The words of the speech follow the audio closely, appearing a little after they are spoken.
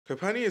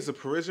Coperni is a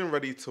Parisian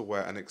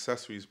ready-to-wear and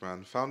accessories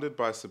brand founded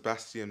by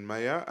Sébastien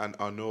Meyer and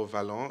Arnaud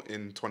Vaillant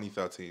in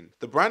 2013.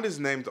 The brand is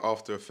named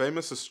after a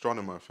famous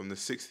astronomer from the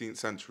 16th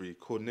century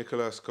called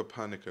Nicolaus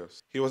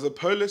Copernicus. He was a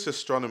Polish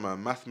astronomer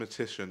and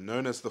mathematician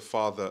known as the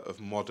father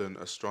of modern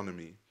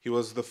astronomy. He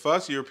was the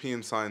first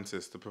European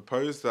scientist to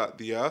propose that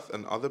the Earth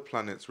and other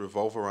planets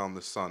revolve around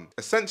the Sun,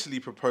 essentially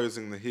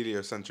proposing the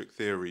heliocentric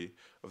theory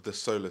of the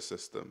solar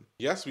system.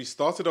 Yes, we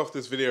started off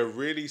this video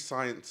really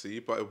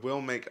sciencey, but it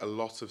will make a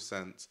lot of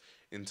sense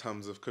in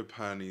terms of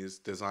Coperni's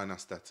design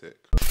aesthetic.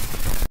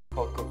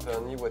 For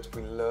Coperni, what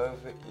we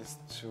love is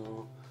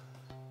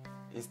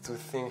to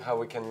think how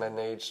we can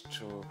manage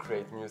to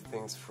create new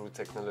things through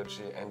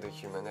technology and the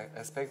human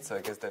aspect. So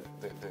I guess that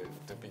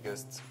the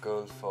biggest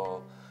goal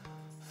for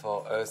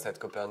us at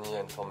Coperni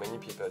and for many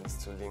people is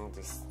to link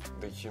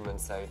the human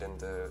side and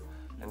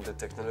the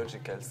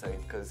technological side,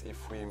 because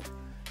if we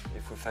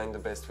find the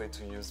best way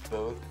to use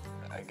both,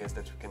 I guess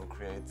that we can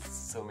create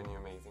so many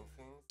amazing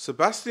things.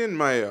 Sébastien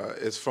Meyer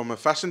is from a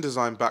fashion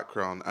design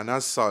background, and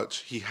as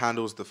such, he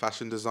handles the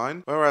fashion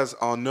design, whereas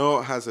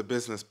Arnaud has a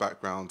business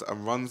background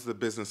and runs the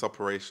business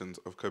operations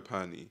of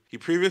Coperni. He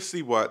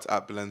previously worked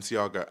at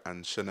Balenciaga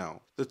and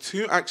Chanel. The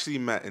two actually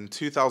met in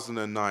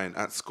 2009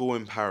 at school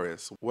in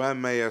Paris, where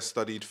Meyer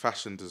studied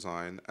fashion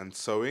design and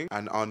sewing,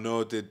 and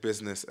Arnaud did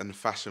business and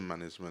fashion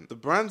management. The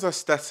brand's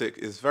aesthetic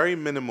is very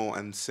minimal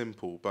and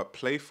simple, but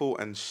playful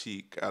and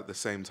chic at the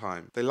same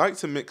time. They like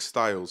to mix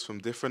styles from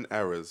different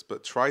eras,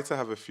 but try to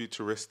have a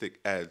futuristic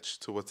edge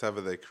to whatever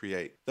they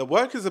create. Their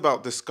work is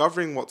about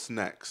discovering what's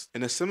next,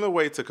 in a similar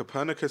way to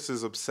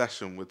Copernicus's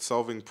obsession with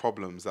solving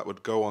problems that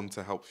would go on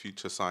to help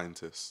future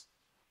scientists.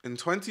 In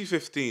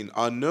 2015,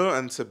 Arnaud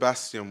and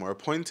Sébastien were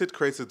appointed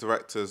creative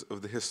directors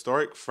of the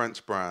historic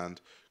French brand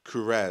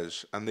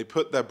Courrèges, and they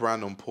put their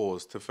brand on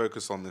pause to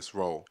focus on this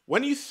role.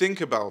 When you think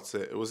about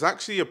it, it was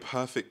actually a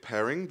perfect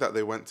pairing that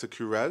they went to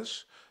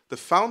Courrèges. The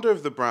founder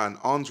of the brand,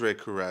 André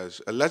Courrèges,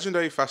 a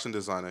legendary fashion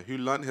designer who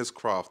learnt his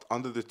craft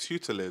under the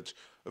tutelage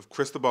of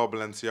Cristobal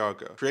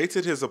Balenciaga,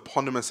 created his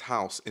eponymous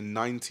house in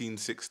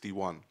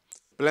 1961.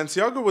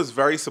 Balenciaga was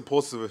very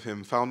supportive of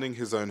him founding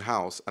his own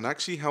house and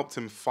actually helped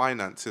him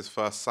finance his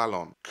first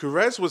salon.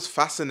 Courrèges was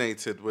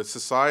fascinated with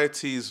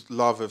society's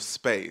love of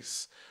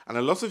space, and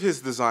a lot of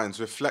his designs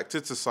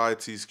reflected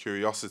society's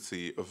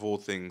curiosity of all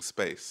things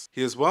space.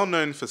 He is well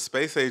known for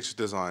space-age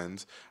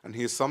designs, and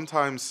he is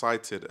sometimes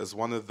cited as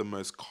one of the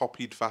most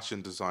copied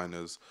fashion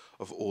designers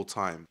of all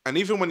time. And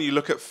even when you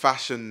look at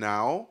fashion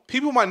now,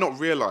 people might not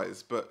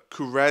realize, but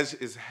Courrèges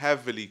is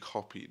heavily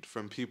copied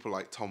from people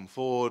like Tom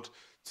Ford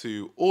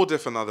to all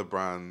different other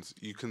brands.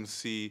 You can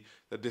see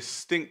the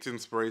distinct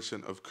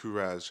inspiration of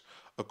Courrèges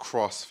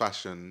across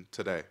fashion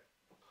today.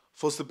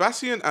 For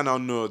Sébastien and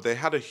Arnaud, they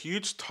had a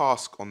huge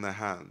task on their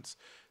hands.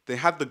 They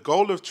had the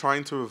goal of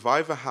trying to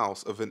revive a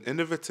house of an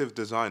innovative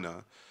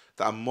designer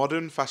that a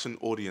modern fashion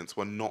audience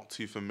were not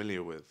too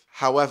familiar with.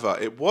 However,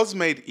 it was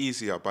made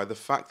easier by the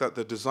fact that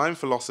the design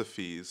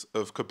philosophies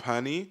of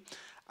Coperni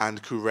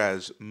and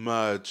Courrèges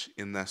merge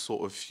in their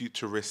sort of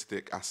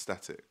futuristic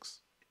aesthetics.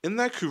 In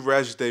their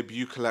Courrèges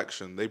debut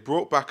collection, they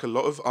brought back a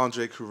lot of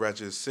André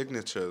Courrèges'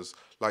 signatures,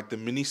 like the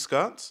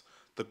miniskirts,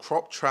 the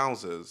cropped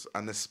trousers,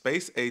 and the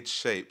space-age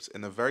shapes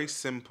in a very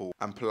simple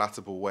and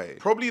palatable way.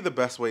 Probably the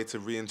best way to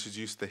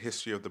reintroduce the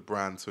history of the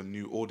brand to a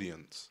new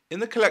audience. In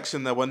the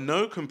collection, there were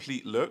no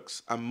complete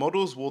looks, and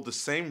models wore the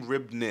same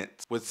ribbed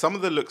knit, with some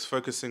of the looks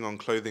focusing on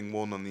clothing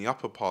worn on the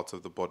upper part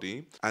of the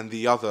body, and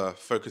the other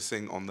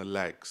focusing on the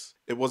legs.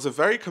 It was a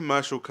very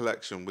commercial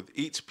collection, with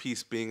each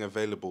piece being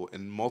available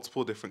in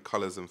multiple different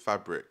colors and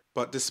fabric.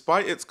 But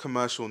despite its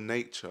commercial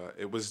nature,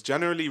 it was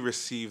generally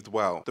received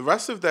well. The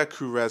rest of their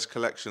Courrèges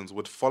collections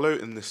would follow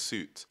in this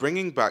suit,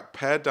 bringing back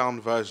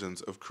pared-down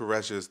versions of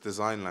Courrèges'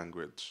 design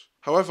language.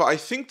 However, I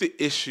think the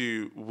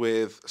issue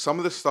with some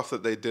of the stuff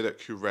that they did at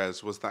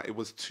Courrèges was that it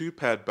was too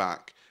pared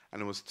back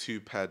and it was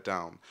too pared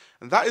down.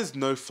 And that is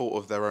no fault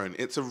of their own.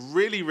 It's a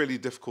really, really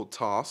difficult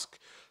task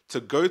to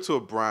go to a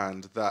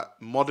brand that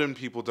modern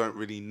people don't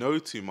really know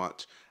too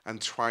much and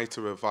try to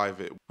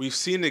revive it. We've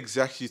seen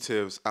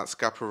executives at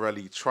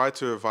Schiaparelli try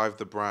to revive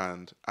the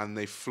brand, and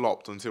they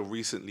flopped until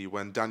recently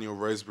when Daniel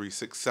Rosebery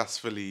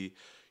successfully,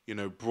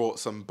 brought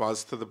some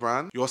buzz to the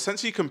brand. You're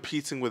essentially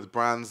competing with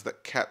brands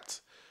that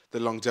kept the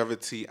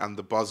longevity and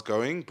the buzz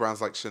going, brands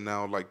like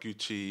Chanel, like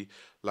Gucci,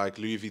 like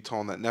Louis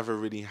Vuitton, that never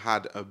really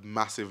had a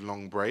massive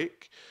long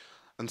break.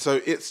 And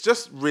so it's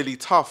just really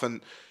tough,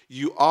 and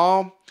you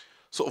are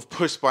sort of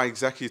pushed by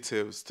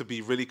executives to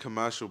be really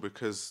commercial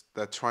because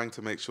they're trying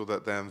to make sure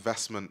that their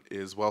investment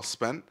is well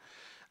spent.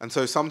 And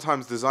so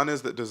sometimes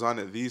designers that design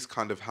at these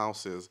kind of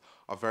houses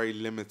are very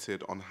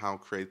limited on how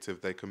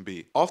creative they can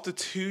be. After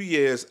 2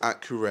 years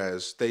at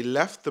Courrèges, they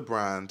left the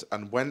brand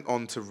and went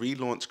on to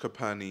relaunch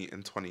Coperni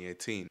in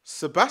 2018.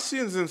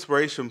 Sebastian's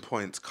inspiration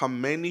points come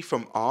mainly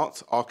from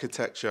art,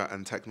 architecture,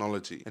 and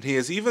technology, and he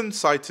has even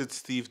cited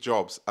Steve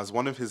Jobs as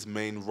one of his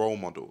main role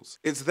models.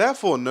 It's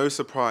therefore no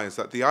surprise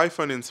that the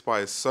iPhone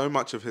inspires so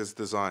much of his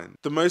design.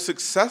 The most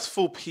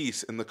successful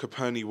piece in the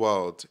Coperni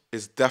world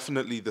is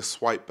definitely the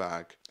swipe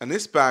bag, and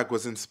this bag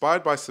was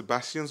inspired by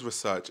Sebastian's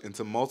research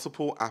into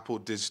multiple Apple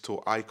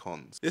digital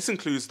icons. This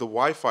includes the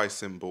Wi-Fi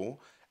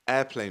symbol,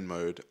 airplane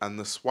mode, and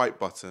the swipe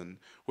button,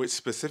 which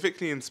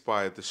specifically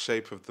inspired the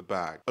shape of the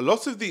bag. A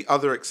lot of the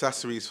other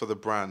accessories for the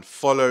brand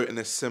follow in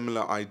a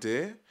similar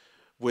idea,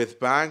 with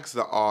bags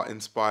that are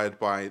inspired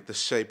by the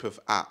shape of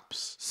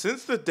apps.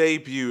 Since the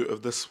debut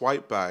of the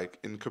swipe bag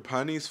in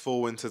Coperni's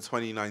Fall/Winter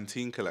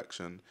 2019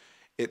 collection,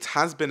 it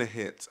has been a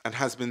hit and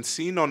has been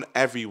seen on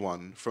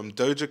everyone from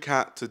Doja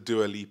Cat to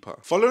Dua Lipa.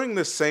 Following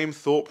the same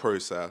thought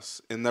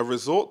process, in their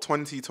Resort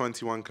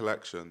 2021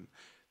 collection,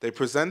 they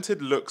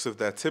presented looks of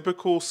their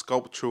typical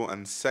sculptural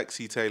and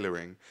sexy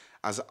tailoring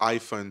as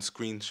iPhone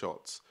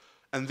screenshots.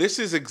 And this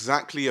is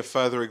exactly a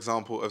further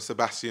example of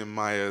Sébastien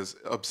Meyer's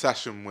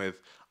obsession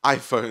with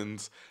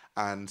iPhones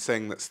and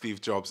saying that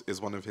Steve Jobs is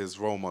one of his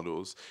role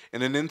models.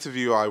 In an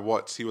interview I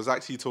watched, he was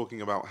actually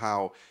talking about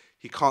how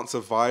he can't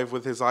survive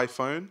with his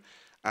iPhone,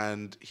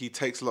 and he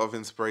takes a lot of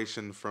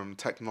inspiration from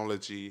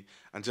technology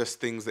and just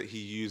things that he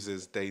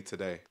uses day to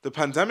day. The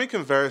pandemic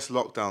and various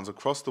lockdowns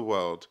across the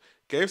world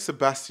gave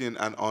Sébastien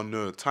and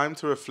Arnaud time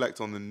to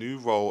reflect on the new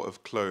role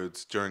of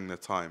clothes during the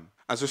time.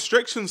 As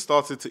restrictions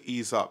started to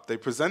ease up, they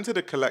presented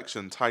a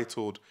collection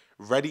titled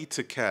Ready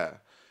to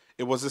Care.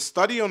 It was a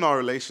study on our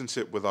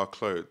relationship with our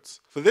clothes.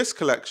 For this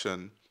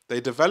collection,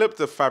 they developed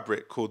a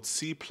fabric called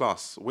C+,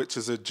 which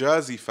is a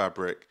jersey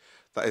fabric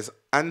that is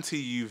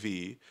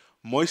anti-UV,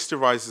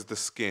 moisturizes the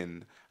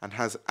skin, and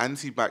has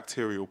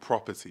antibacterial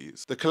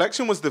properties. The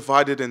collection was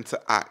divided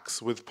into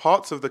acts, with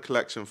parts of the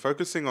collection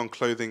focusing on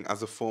clothing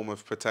as a form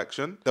of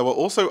protection. There were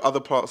also other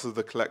parts of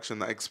the collection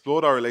that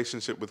explored our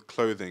relationship with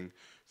clothing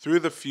through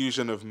the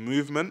fusion of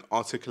movement,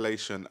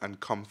 articulation, and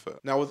comfort.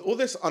 Now, with all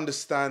this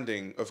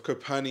understanding of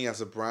Coperni as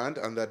a brand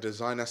and their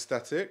design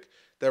aesthetic,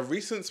 their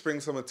recent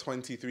Spring/Summer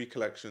 23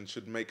 collection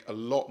should make a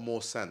lot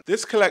more sense.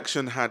 This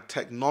collection had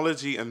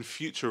technology and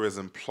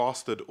futurism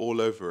plastered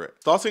all over it,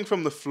 starting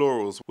from the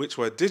florals, which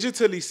were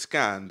digitally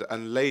scanned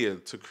and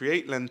layered to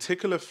create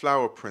lenticular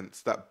flower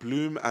prints that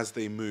bloom as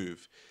they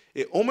move.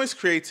 It almost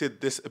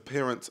created this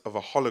appearance of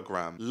a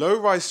hologram.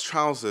 Low-rise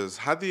trousers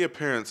had the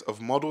appearance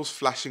of models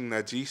flashing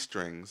their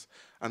G-strings,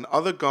 and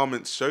other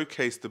garments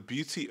showcased the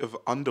beauty of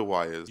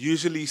underwires,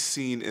 usually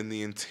seen in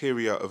the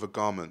interior of a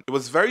garment. It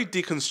was very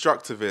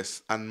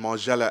deconstructivist and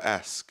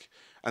Margiela-esque,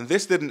 and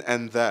this didn't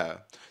end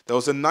there. There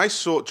was a nice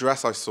short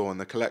dress I saw in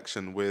the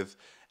collection with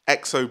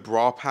exo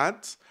bra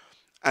pads,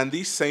 and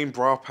these same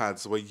bra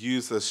pads were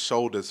used as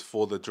shoulders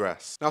for the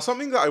dress. Now,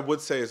 something that I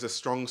would say is a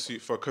strong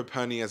suit for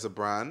Coperni as a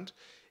brand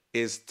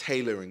is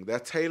tailoring.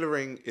 Their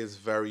tailoring is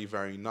very,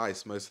 very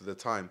nice most of the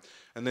time.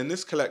 And in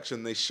this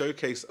collection, they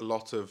showcase a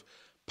lot of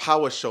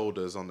power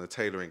shoulders on the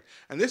tailoring.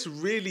 And this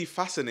really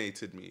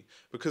fascinated me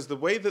because the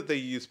way that they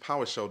use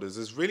power shoulders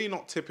is really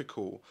not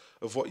typical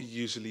of what you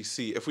usually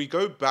see. If we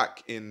go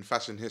back in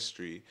fashion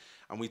history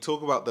and we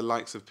talk about the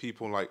likes of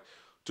people like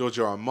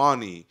Giorgio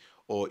Armani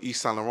or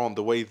Yves Saint Laurent,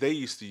 the way they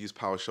used to use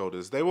power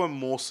shoulders, they were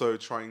more so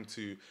trying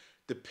to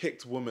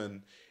depict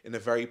women in a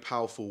very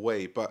powerful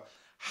way. But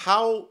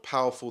how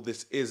powerful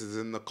this is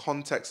in the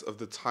context of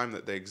the time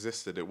that they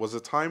existed. It was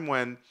a time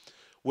when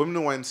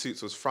women wearing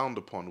suits was frowned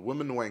upon,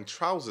 women wearing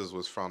trousers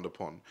was frowned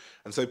upon.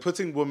 And so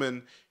putting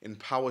women in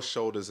power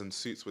shoulders and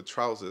suits with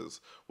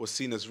trousers was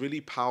seen as really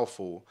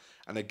powerful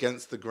and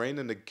against the grain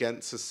and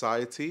against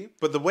society.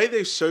 But the way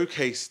they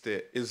showcased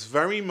it is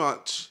very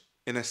much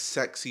in a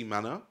sexy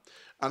manner.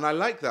 And I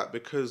like that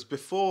because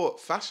before,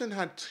 fashion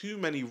had too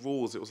many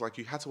rules. It was like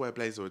you had to wear a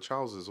blazer with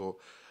trousers or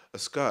a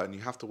skirt and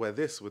you have to wear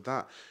this with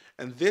that.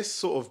 And this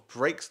sort of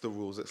breaks the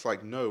rules. It's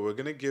like, no, we're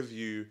going to give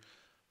you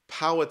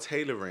power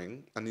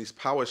tailoring and these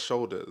power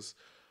shoulders,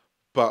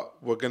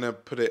 but we're going to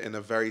put it in a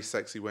very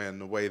sexy way,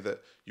 in a way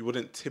that you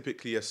wouldn't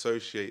typically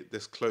associate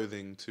this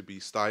clothing to be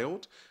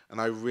styled.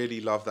 And I really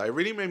love that. It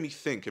really made me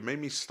think. It made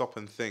me stop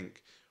and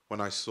think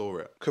when I saw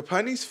it.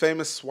 Coperni's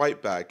famous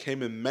swipe bag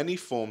came in many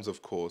forms,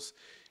 of course,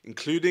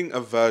 including a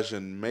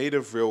version made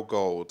of real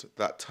gold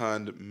that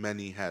turned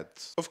many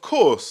heads. Of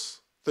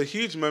course, the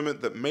huge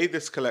moment that made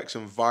this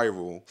collection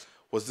viral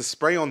was the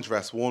spray-on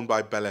dress worn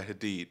by Bella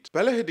Hadid.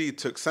 Bella Hadid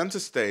took center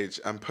stage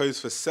and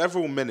posed for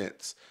several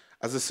minutes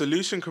as a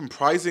solution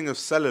comprising of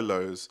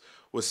cellulose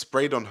was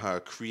sprayed on her,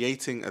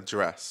 creating a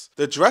dress.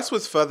 The dress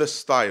was further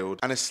styled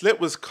and a slit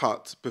was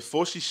cut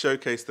before she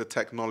showcased the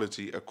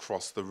technology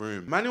across the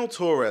room. Manuel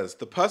Torres,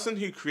 the person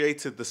who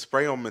created the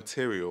spray-on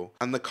material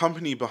and the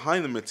company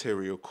behind the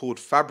material called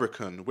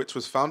Fabricon, which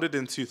was founded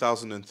in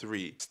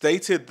 2003,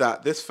 stated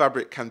that this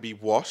fabric can be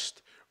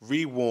washed,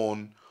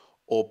 reworn,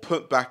 or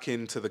put back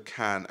into the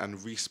can and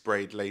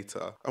resprayed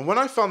later. And when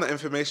I found that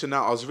information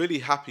out, I was really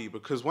happy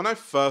because when I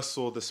first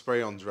saw the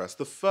spray-on dress,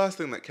 the first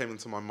thing that came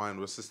into my mind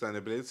was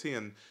sustainability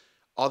and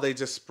are they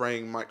just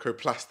spraying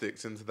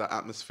microplastics into the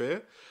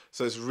atmosphere?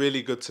 So it's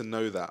really good to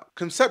know that.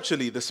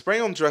 Conceptually, the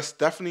spray-on dress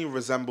definitely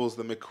resembles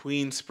the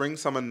McQueen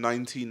Spring-Summer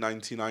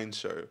 1999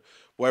 show,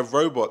 where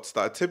robots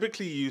that are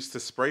typically used to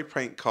spray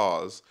paint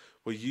cars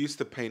were used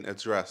to paint a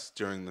dress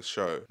during the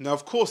show. Now,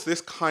 of course,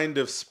 this kind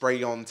of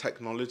spray-on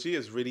technology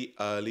is really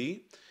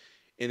early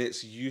in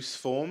its use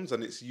forms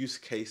and its use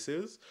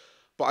cases,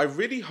 but I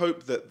really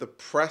hope that the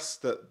press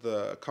that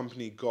the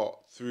company got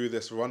through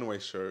this runway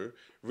show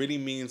really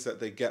means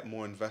that they get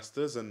more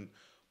investors and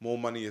more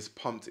money is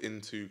pumped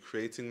into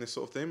creating this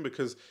sort of thing,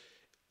 because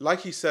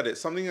like he said,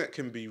 it's something that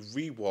can be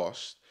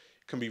rewashed,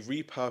 can be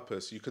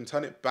repurposed. You can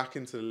turn it back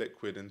into the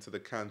liquid, into the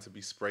can to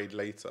be sprayed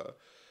later.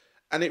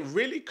 And it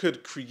really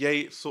could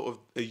create sort of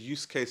a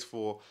use case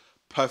for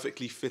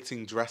perfectly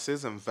fitting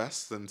dresses and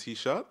vests and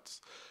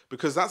t-shirts,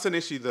 because that's an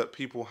issue that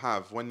people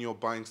have when you're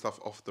buying stuff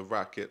off the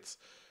rack. It's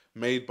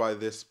made by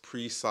this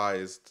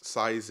pre-sized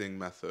sizing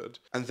method.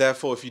 And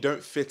therefore, if you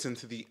don't fit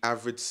into the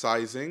average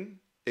sizing,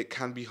 it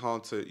can be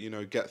hard to,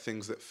 get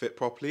things that fit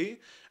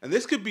properly. And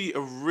this could be a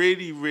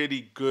really,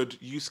 really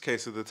good use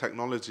case of the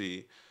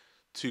technology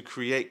to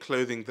create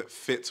clothing that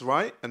fits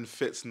right and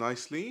fits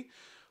nicely.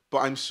 But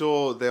I'm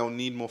sure they'll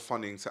need more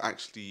funding to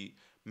actually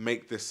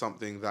make this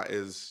something that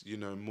is,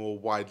 more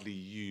widely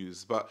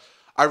used. But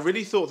I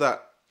really thought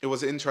that it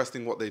was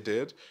interesting what they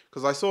did,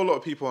 because I saw a lot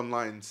of people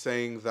online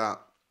saying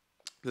that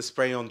the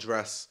spray-on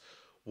dress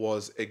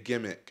was a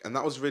gimmick. And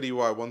that was really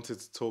why I wanted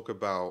to talk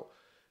about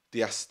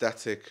the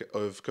aesthetic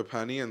of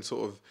Coperni and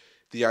sort of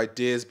the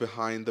ideas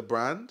behind the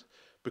brand.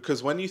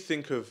 Because when you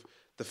think of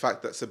the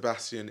fact that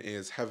Sébastien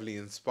is heavily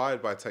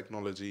inspired by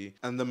technology,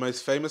 and the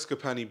most famous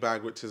Coperni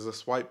bag, which is a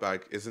swipe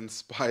bag, is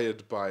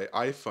inspired by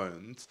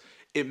iPhones,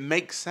 it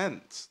makes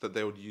sense that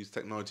they would use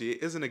technology.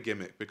 It isn't a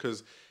gimmick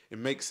because it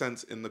makes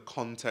sense in the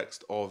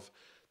context of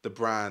the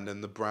brand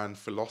and the brand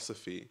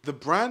philosophy. The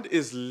brand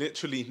is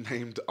literally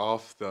named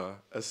after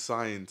a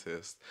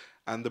scientist,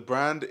 and the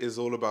brand is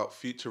all about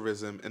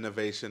futurism,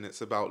 innovation.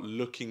 It's about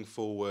looking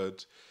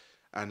forward,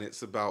 and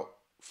it's about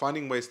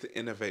finding ways to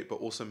innovate, but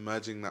also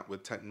merging that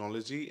with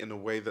technology in a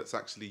way that's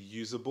actually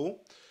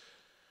usable.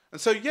 And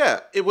so,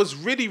 yeah, it was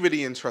really,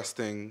 really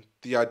interesting,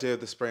 the idea of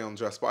the spray-on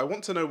dress, but I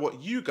want to know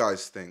what you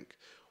guys think.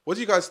 What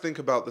do you guys think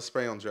about the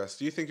spray-on dress?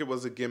 Do you think it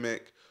was a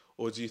gimmick,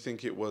 or do you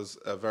think it was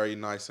a very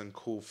nice and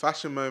cool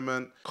fashion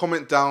moment?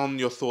 Comment down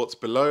your thoughts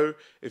below.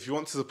 If you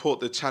want to support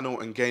the channel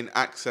and gain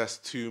access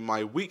to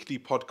my weekly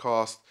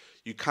podcast,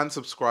 you can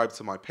subscribe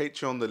to my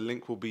Patreon. The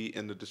link will be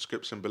in the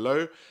description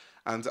below.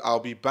 And I'll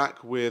be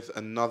back with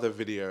another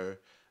video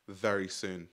very soon.